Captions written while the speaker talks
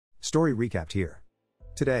Story recapped here.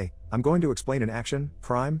 Today, I'm going to explain an action,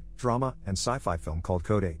 crime, drama, and sci-fi film called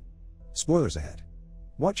Code 8. Spoilers ahead.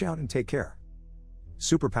 Watch out and take care.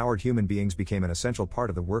 Superpowered human beings became an essential part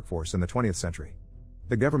of the workforce in the 20th century.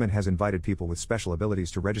 The government has invited people with special abilities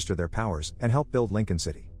to register their powers and help build Lincoln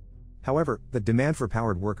City. However, the demand for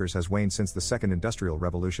powered workers has waned since the Second Industrial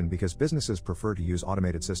Revolution because businesses prefer to use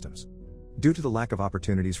automated systems. Due to the lack of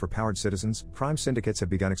opportunities for powered citizens, crime syndicates have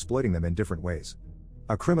begun exploiting them in different ways.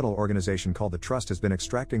 A criminal organization called the Trust has been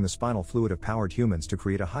extracting the spinal fluid of powered humans to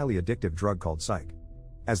create a highly addictive drug called psych.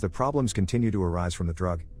 As the problems continue to arise from the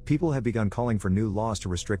drug, people have begun calling for new laws to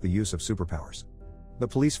restrict the use of superpowers. The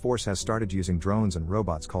police force has started using drones and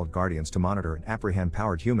robots called guardians to monitor and apprehend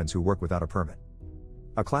powered humans who work without a permit.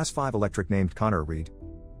 A Class 5 electric named Connor Reed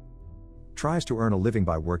tries to earn a living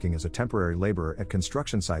by working as a temporary laborer at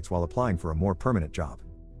construction sites while applying for a more permanent job.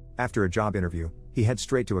 After a job interview, he heads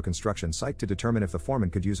straight to a construction site to determine if the foreman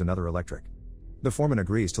could use another electric. The foreman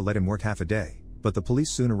agrees to let him work half a day, but the police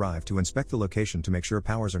soon arrive to inspect the location to make sure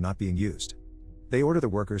powers are not being used. They order the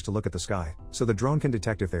workers to look at the sky, so the drone can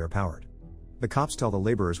detect if they are powered. The cops tell the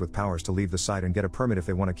laborers with powers to leave the site and get a permit if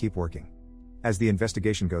they want to keep working. As the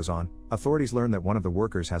investigation goes on, authorities learn that one of the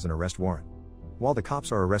workers has an arrest warrant. While the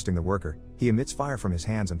cops are arresting the worker, he emits fire from his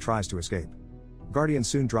hands and tries to escape. Guardians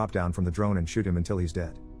soon drop down from the drone and shoot him until he's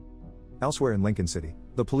dead. Elsewhere in Lincoln City,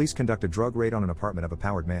 the police conduct a drug raid on an apartment of a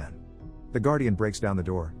powered man. The Guardian breaks down the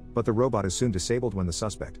door, but the robot is soon disabled when the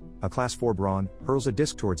suspect, a Class 4 brawn, hurls a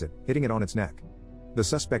disc towards it, hitting it on its neck. The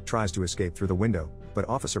suspect tries to escape through the window, but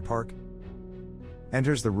Officer Park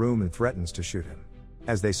enters the room and threatens to shoot him.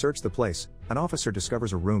 As they search the place, an officer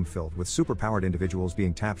discovers a room filled with superpowered individuals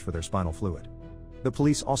being tapped for their spinal fluid. The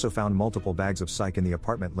police also found multiple bags of psych in the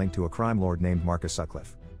apartment linked to a crime lord named Marcus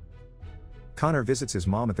Sutcliffe. Connor visits his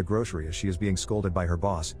mom at the grocery as she is being scolded by her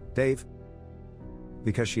boss, Dave,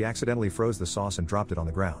 because she accidentally froze the sauce and dropped it on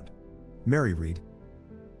the ground. Mary Reed,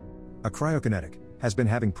 a cryokinetic, has been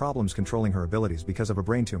having problems controlling her abilities because of a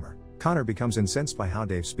brain tumor. Connor becomes incensed by how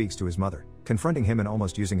Dave speaks to his mother, confronting him and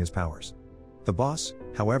almost using his powers. The boss,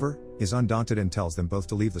 however, is undaunted and tells them both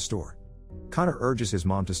to leave the store. Connor urges his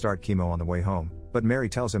mom to start chemo on the way home, but Mary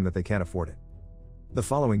tells him that they can't afford it. The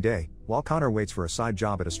following day, while Connor waits for a side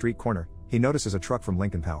job at a street corner, he notices a truck from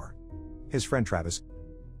Lincoln Power. His friend Travis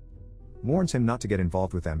warns him not to get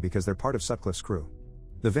involved with them because they're part of Sutcliffe's crew.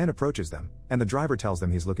 The van approaches them, and the driver tells them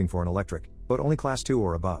he's looking for an electric, but only Class 2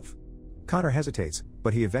 or above. Connor hesitates,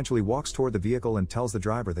 but he eventually walks toward the vehicle and tells the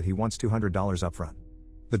driver that he wants $200 upfront.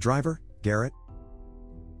 The driver, Garrett,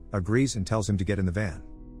 agrees and tells him to get in the van.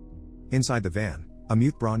 Inside the van, a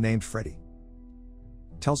mute brawn named Freddie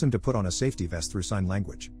tells him to put on a safety vest through sign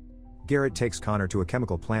language. Garrett takes Connor to a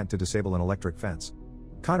chemical plant to disable an electric fence.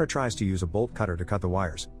 Connor tries to use a bolt cutter to cut the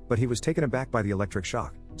wires, but he was taken aback by the electric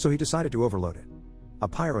shock, so he decided to overload it. A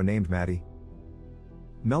pyro named Maddie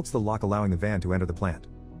melts the lock, allowing the van to enter the plant.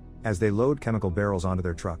 As they load chemical barrels onto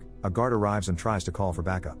their truck, a guard arrives and tries to call for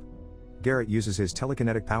backup. Garrett uses his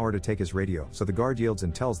telekinetic power to take his radio, so the guard yields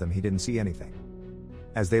and tells them he didn't see anything.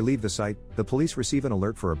 As they leave the site, the police receive an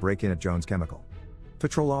alert for a break-in at Jones Chemical.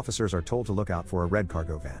 Patrol officers are told to look out for a red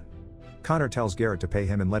cargo van. Connor tells Garrett to pay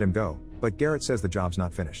him and let him go, but Garrett says the job's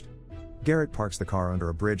not finished. Garrett parks the car under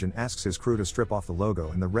a bridge and asks his crew to strip off the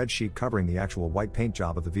logo and the red sheet covering the actual white paint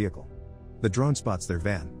job of the vehicle. The drone spots their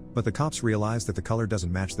van, but the cops realize that the color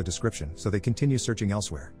doesn't match the description, so they continue searching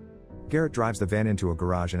elsewhere. Garrett drives the van into a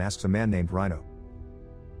garage and asks a man named Rhino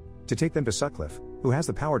to take them to Sutcliffe, who has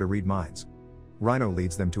the power to read minds. Rhino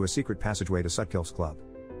leads them to a secret passageway to Sutcliffe's club.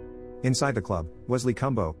 Inside the club, Wesley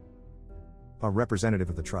Cumbo, a representative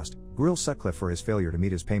of the trust, grills Sutcliffe for his failure to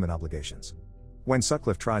meet his payment obligations. When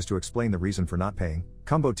Sutcliffe tries to explain the reason for not paying,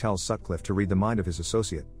 Cumbo tells Sutcliffe to read the mind of his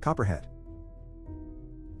associate, Copperhead.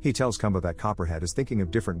 He tells Cumbo that Copperhead is thinking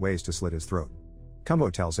of different ways to slit his throat.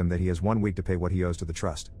 Cumbo tells him that he has 1 week to pay what he owes to the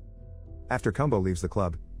trust. After Cumbo leaves the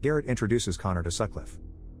club, Garrett introduces Connor to Sutcliffe.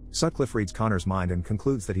 Sutcliffe reads Connor's mind and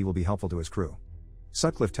concludes that he will be helpful to his crew.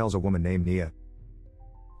 Sutcliffe tells a woman named Nia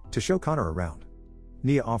to show Connor around.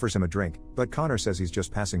 Nia offers him a drink, but Connor says he's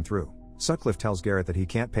just passing through. Sutcliffe tells Garrett that he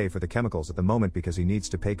can't pay for the chemicals at the moment because he needs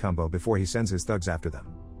to pay Cumbo before he sends his thugs after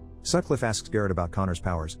them. Sutcliffe asks Garrett about Connor's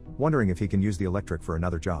powers, wondering if he can use the electric for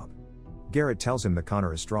another job. Garrett tells him that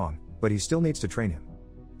Connor is strong, but he still needs to train him.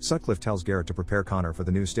 Sutcliffe tells Garrett to prepare Connor for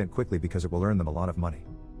the new stint quickly because it will earn them a lot of money.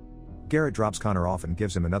 Garrett drops Connor off and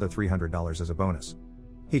gives him another $300 as a bonus.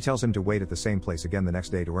 He tells him to wait at the same place again the next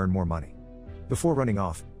day to earn more money. Before running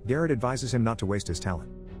off, Garrett advises him not to waste his talent.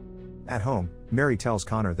 At home, Mary tells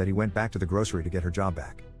Connor that he went back to the grocery to get her job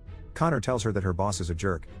back. Connor tells her that her boss is a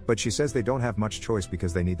jerk, but she says they don't have much choice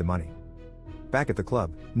because they need the money. Back at the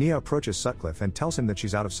club, Nia approaches Sutcliffe and tells him that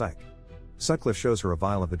she's out of psych. Sutcliffe shows her a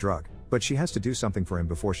vial of the drug, but she has to do something for him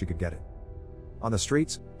before she could get it. On the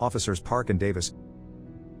streets, officers Park and Davis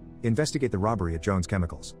investigate the robbery at Jones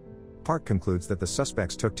Chemicals. Park concludes that the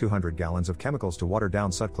suspects took 200 gallons of chemicals to water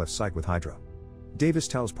down Sutcliffe's psych with hydro. Davis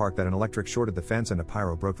tells Park that an electric shorted the fence and a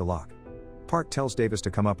pyro broke the lock. Park tells Davis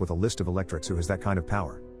to come up with a list of electrics who has that kind of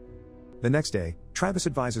power. The next day, Travis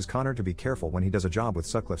advises Connor to be careful when he does a job with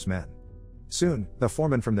Sutcliffe's men. Soon, the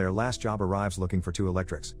foreman from their last job arrives looking for 2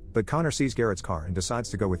 electrics, but Connor sees Garrett's car and decides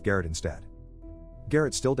to go with Garrett instead.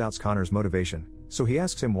 Garrett still doubts Connor's motivation, so he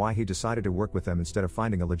asks him why he decided to work with them instead of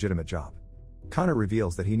finding a legitimate job. Connor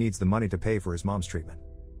reveals that he needs the money to pay for his mom's treatment.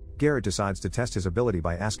 Garrett decides to test his ability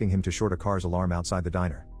by asking him to short a car's alarm outside the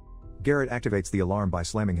diner. Garrett activates the alarm by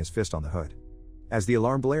slamming his fist on the hood. As the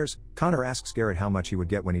alarm blares, Connor asks Garrett how much he would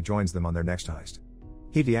get when he joins them on their next heist.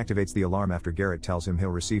 He deactivates the alarm after Garrett tells him he'll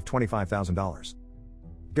receive $25,000.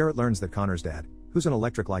 Garrett learns that Connor's dad, who's an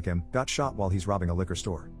electric like him, got shot while he's robbing a liquor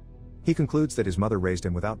store. He concludes that his mother raised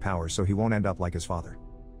him without powers so he won't end up like his father.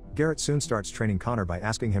 Garrett soon starts training Connor by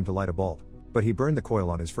asking him to light a bulb, but he burned the coil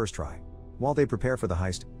on his first try. While they prepare for the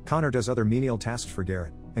heist, Connor does other menial tasks for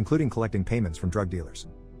Garrett, including collecting payments from drug dealers.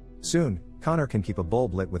 Soon, Connor can keep a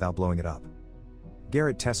bulb lit without blowing it up.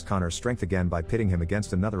 Garrett tests Connor's strength again by pitting him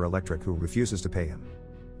against another electric who refuses to pay him.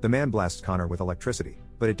 The man blasts Connor with electricity,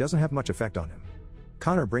 but it doesn't have much effect on him.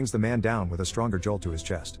 Connor brings the man down with a stronger jolt to his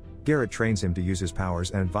chest. Garrett trains him to use his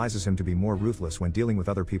powers and advises him to be more ruthless when dealing with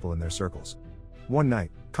other people in their circles. One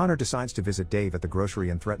night, Connor decides to visit Dave at the grocery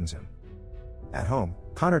and threatens him. At home,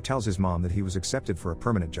 Connor tells his mom that he was accepted for a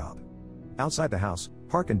permanent job. Outside the house,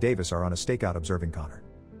 Park and Davis are on a stakeout observing Connor.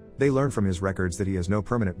 They learn from his records that he has no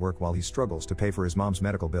permanent work while he struggles to pay for his mom's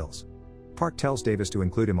medical bills. Park tells Davis to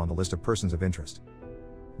include him on the list of persons of interest.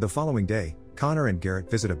 The following day, Connor and Garrett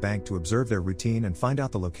visit a bank to observe their routine and find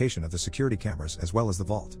out the location of the security cameras as well as the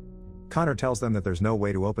vault. Connor tells them that there's no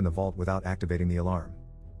way to open the vault without activating the alarm.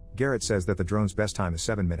 Garrett says that the drone's best time is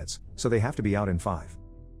 7 minutes, so they have to be out in 5.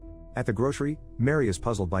 At the grocery, Mary is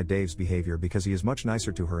puzzled by Dave's behavior because he is much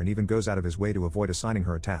nicer to her and even goes out of his way to avoid assigning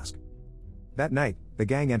her a task. That night, the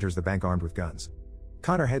gang enters the bank armed with guns.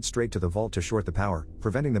 Connor heads straight to the vault to short the power,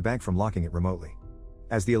 preventing the bank from locking it remotely.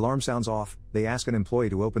 As the alarm sounds off, they ask an employee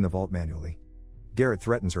to open the vault manually. Garrett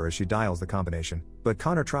threatens her as she dials the combination, but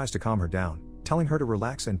Connor tries to calm her down, telling her to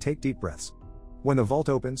relax and take deep breaths. When the vault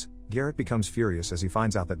opens, Garrett becomes furious as he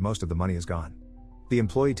finds out that most of the money is gone. The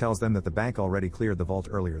employee tells them that the bank already cleared the vault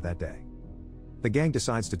earlier that day. The gang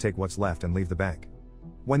decides to take what's left and leave the bank.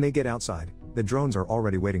 When they get outside, the drones are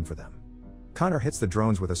already waiting for them. Connor hits the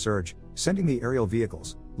drones with a surge, sending the aerial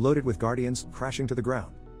vehicles, loaded with guardians, crashing to the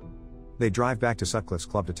ground. They drive back to Sutcliffe's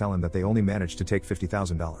club to tell him that they only managed to take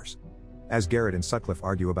 $50,000. As Garrett and Sutcliffe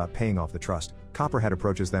argue about paying off the trust, Copperhead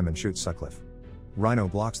approaches them and shoots Sutcliffe. Rhino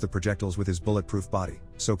blocks the projectiles with his bulletproof body,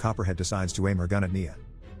 so Copperhead decides to aim her gun at Nia.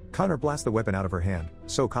 Connor blasts the weapon out of her hand,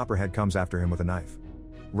 so Copperhead comes after him with a knife.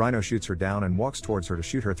 Rhino shoots her down and walks towards her to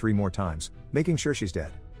shoot her 3 more times, making sure she's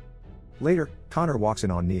dead. Later, Connor walks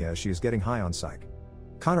in on Nia as she is getting high on psych.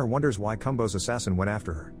 Connor wonders why Cumbo's assassin went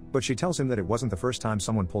after her, but she tells him that it wasn't the first time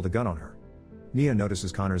someone pulled a gun on her. Nia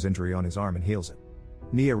notices Connor's injury on his arm and heals it.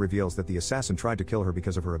 Nia reveals that the assassin tried to kill her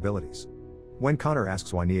because of her abilities. When Connor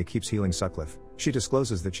asks why Nia keeps healing Sutcliffe, she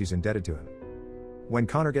discloses that she's indebted to him. When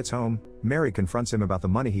Connor gets home, Mary confronts him about the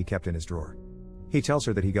money he kept in his drawer. He tells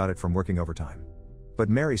her that he got it from working overtime. But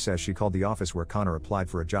Mary says she called the office where Connor applied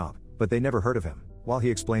for a job, but they never heard of him. While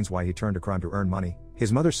he explains why he turned to crime to earn money,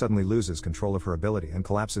 his mother suddenly loses control of her ability and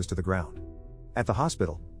collapses to the ground. At the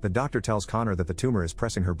hospital, the doctor tells Connor that the tumor is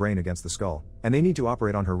pressing her brain against the skull, and they need to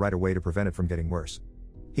operate on her right away to prevent it from getting worse.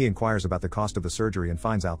 He inquires about the cost of the surgery and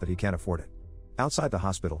finds out that he can't afford it. Outside the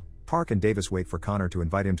hospital, Park and Davis wait for Connor to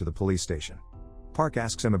invite him to the police station. Park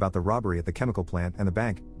asks him about the robbery at the chemical plant and the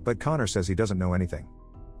bank, but Connor says he doesn't know anything.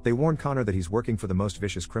 They warn Connor that he's working for the most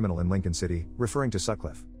vicious criminal in Lincoln City, referring to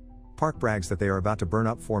Sutcliffe. Park brags that they are about to burn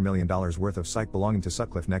up $4 million worth of psych belonging to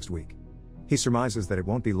Sutcliffe next week. He surmises that it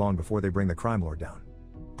won't be long before they bring the crime lord down.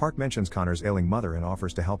 Park mentions Connor's ailing mother and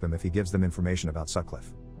offers to help him if he gives them information about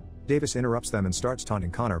Sutcliffe. Davis interrupts them and starts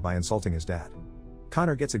taunting Connor by insulting his dad.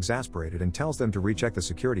 Connor gets exasperated and tells them to recheck the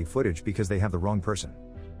security footage because they have the wrong person.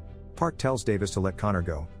 Park tells Davis to let Connor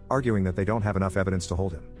go, arguing that they don't have enough evidence to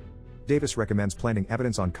hold him. Davis recommends planting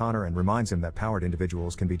evidence on Connor and reminds him that powered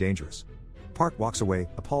individuals can be dangerous. Park walks away,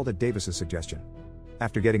 appalled at Davis's suggestion.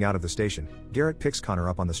 After getting out of the station, Garrett picks Connor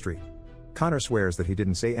up on the street. Connor swears that he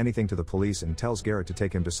didn't say anything to the police and tells Garrett to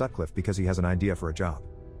take him to Sutcliffe because he has an idea for a job.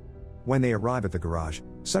 When they arrive at the garage,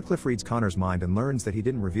 Sutcliffe reads Connor's mind and learns that he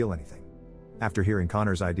didn't reveal anything. After hearing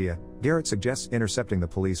Connor's idea, Garrett suggests intercepting the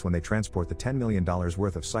police when they transport the $10 million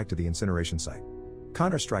worth of psych to the incineration site.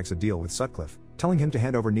 Connor strikes a deal with Sutcliffe, telling him to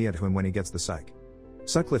hand over Nia to him when he gets the psych.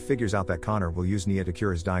 Sutcliffe figures out that Connor will use Nia to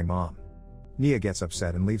cure his dying mom. Nia gets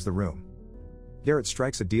upset and leaves the room. Garrett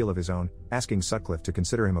strikes a deal of his own, asking Sutcliffe to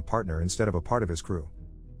consider him a partner instead of a part of his crew.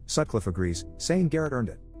 Sutcliffe agrees, saying Garrett earned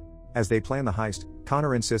it. As they plan the heist,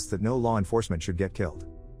 Connor insists that no law enforcement should get killed.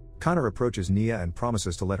 Connor approaches Nia and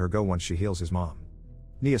promises to let her go once she heals his mom.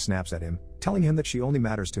 Nia snaps at him, telling him that she only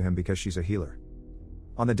matters to him because she's a healer.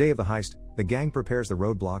 On the day of the heist, the gang prepares the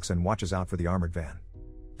roadblocks and watches out for the armored van.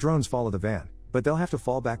 Drones follow the van, but they'll have to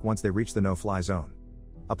fall back once they reach the no-fly zone.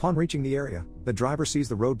 Upon reaching the area, the driver sees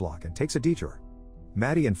the roadblock and takes a detour.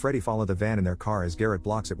 Maddie and Freddie follow the van in their car as Garrett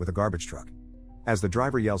blocks it with a garbage truck. As the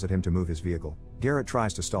driver yells at him to move his vehicle, Garrett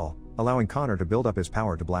tries to stall, allowing Connor to build up his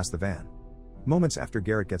power to blast the van. Moments after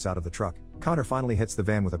Garrett gets out of the truck, Connor finally hits the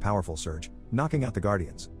van with a powerful surge, knocking out the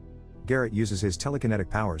Guardians. Garrett uses his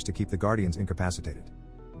telekinetic powers to keep the Guardians incapacitated.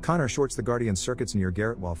 Connor shorts the Guardian circuits near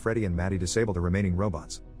Garrett while Freddie and Maddie disable the remaining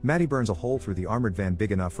robots. Maddie burns a hole through the armored van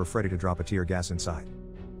big enough for Freddie to drop a tear gas inside.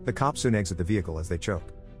 The cops soon exit the vehicle as they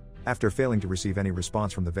choke. After failing to receive any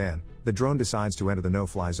response from the van, the drone decides to enter the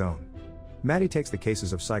no-fly zone. Maddie takes the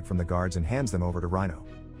cases of psych from the guards and hands them over to Rhino.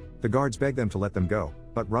 The guards beg them to let them go,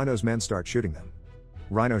 but Rhino's men start shooting them.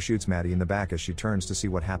 Rhino shoots Maddie in the back as she turns to see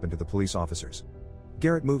what happened to the police officers.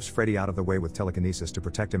 Garrett moves Freddie out of the way with telekinesis to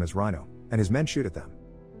protect him as Rhino, and his men shoot at them.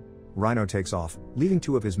 Rhino takes off, leaving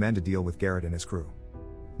 2 of his men to deal with Garrett and his crew.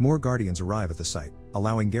 More Guardians arrive at the site,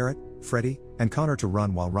 allowing Garrett, Freddie, and Connor to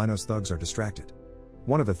run while Rhino's thugs are distracted.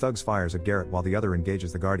 One of the thugs fires at Garrett while the other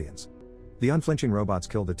engages the Guardians. The unflinching robots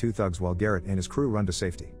kill the 2 thugs while Garrett and his crew run to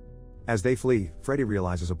safety. As they flee, Freddie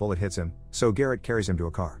realizes a bullet hits him, so Garrett carries him to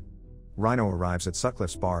a car. Rhino arrives at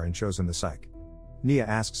Sutcliffe's bar and shows him the psych. Nia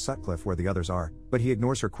asks Sutcliffe where the others are, but he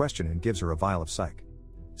ignores her question and gives her a vial of psych.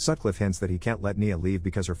 Sutcliffe hints that he can't let Nia leave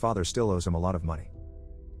because her father still owes him a lot of money.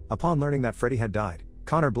 Upon learning that Freddie had died,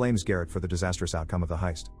 Connor blames Garrett for the disastrous outcome of the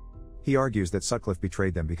heist. He argues that Sutcliffe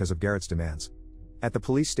betrayed them because of Garrett's demands. At the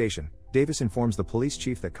police station, Davis informs the police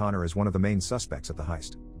chief that Connor is one of the main suspects at the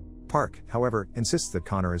heist. Park, however, insists that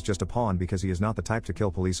Connor is just a pawn because he is not the type to kill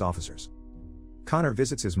police officers. Connor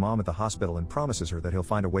visits his mom at the hospital and promises her that he'll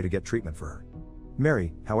find a way to get treatment for her.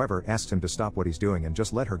 Mary, however, asks him to stop what he's doing and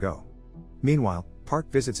just let her go. Meanwhile, Park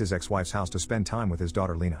visits his ex-wife's house to spend time with his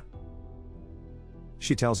daughter Lena.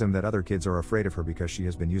 She tells him that other kids are afraid of her because she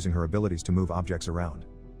has been using her abilities to move objects around.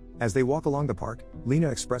 As they walk along the park, Lena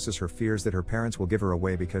expresses her fears that her parents will give her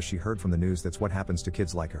away because she heard from the news that's what happens to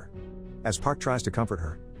kids like her. As Park tries to comfort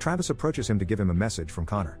her, Travis approaches him to give him a message from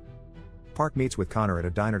Connor. Park meets with Connor at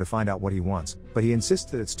a diner to find out what he wants, but he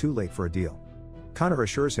insists that it's too late for a deal. Connor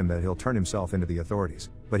assures him that he'll turn himself into the authorities,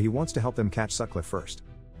 but he wants to help them catch Sutcliffe first.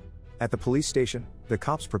 At the police station, the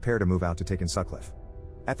cops prepare to move out to take in Sutcliffe.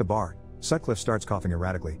 At the bar, Sutcliffe starts coughing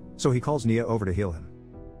erratically, so he calls Nia over to heal him.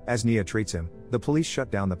 As Nia treats him, the police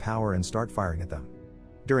shut down the power and start firing at them.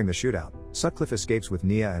 During the shootout, Sutcliffe escapes with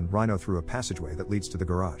Nia and Rhino through a passageway that leads to the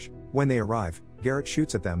garage. When they arrive, Garrett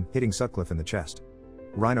shoots at them, hitting Sutcliffe in the chest.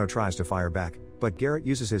 Rhino tries to fire back, but Garrett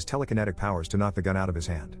uses his telekinetic powers to knock the gun out of his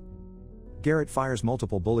hand. Garrett fires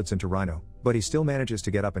multiple bullets into Rhino, but he still manages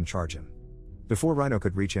to get up and charge him. Before Rhino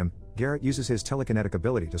could reach him, Garrett uses his telekinetic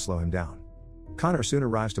ability to slow him down. Connor soon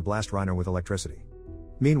arrives to blast Rhino with electricity.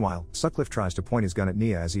 Meanwhile, Sutcliffe tries to point his gun at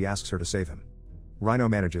Nia as he asks her to save him. Rhino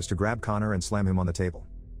manages to grab Connor and slam him on the table.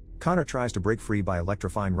 Connor tries to break free by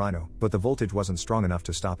electrifying Rhino, but the voltage wasn't strong enough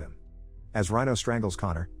to stop him. As Rhino strangles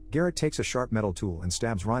Connor, Garrett takes a sharp metal tool and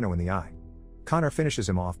stabs Rhino in the eye. Connor finishes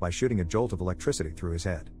him off by shooting a jolt of electricity through his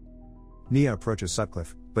head. Nia approaches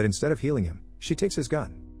Sutcliffe, but instead of healing him, she takes his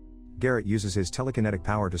gun. Garrett uses his telekinetic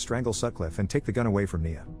power to strangle Sutcliffe and take the gun away from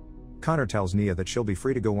Nia. Connor tells Nia that she'll be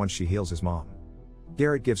free to go once she heals his mom.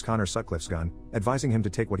 Garrett gives Connor Sutcliffe's gun, advising him to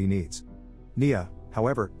take what he needs. Nia,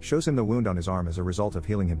 however, shows him the wound on his arm as a result of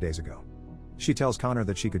healing him days ago. She tells Connor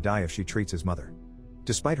that she could die if she treats his mother.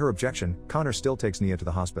 Despite her objection, Connor still takes Nia to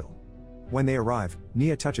the hospital. When they arrive,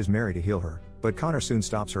 Nia touches Mary to heal her, but Connor soon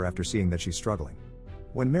stops her after seeing that she's struggling.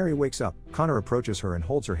 When Mary wakes up, Connor approaches her and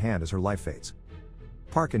holds her hand as her life fades.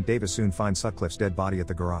 Park and Davis soon find Sutcliffe's dead body at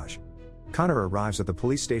the garage. Connor arrives at the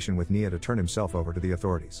police station with Nia to turn himself over to the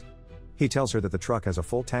authorities. He tells her that the truck has a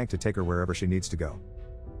full tank to take her wherever she needs to go.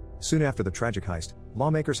 Soon after the tragic heist,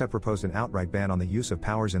 lawmakers have proposed an outright ban on the use of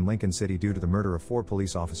powers in Lincoln City due to the murder of 4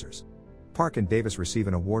 police officers. Park and Davis receive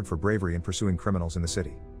an award for bravery in pursuing criminals in the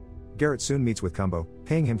city. Garrett soon meets with Cumbo,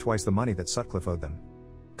 paying him twice the money that Sutcliffe owed them.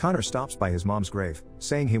 Connor stops by his mom's grave,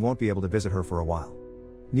 saying he won't be able to visit her for a while.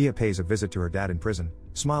 Nia pays a visit to her dad in prison,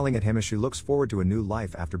 smiling at him as she looks forward to a new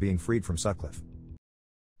life after being freed from Sutcliffe.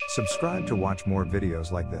 Subscribe to watch more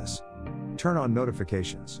videos like this. Turn on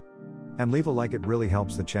notifications. And leave a like, it really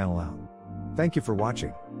helps the channel out. Thank you for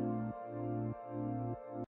watching.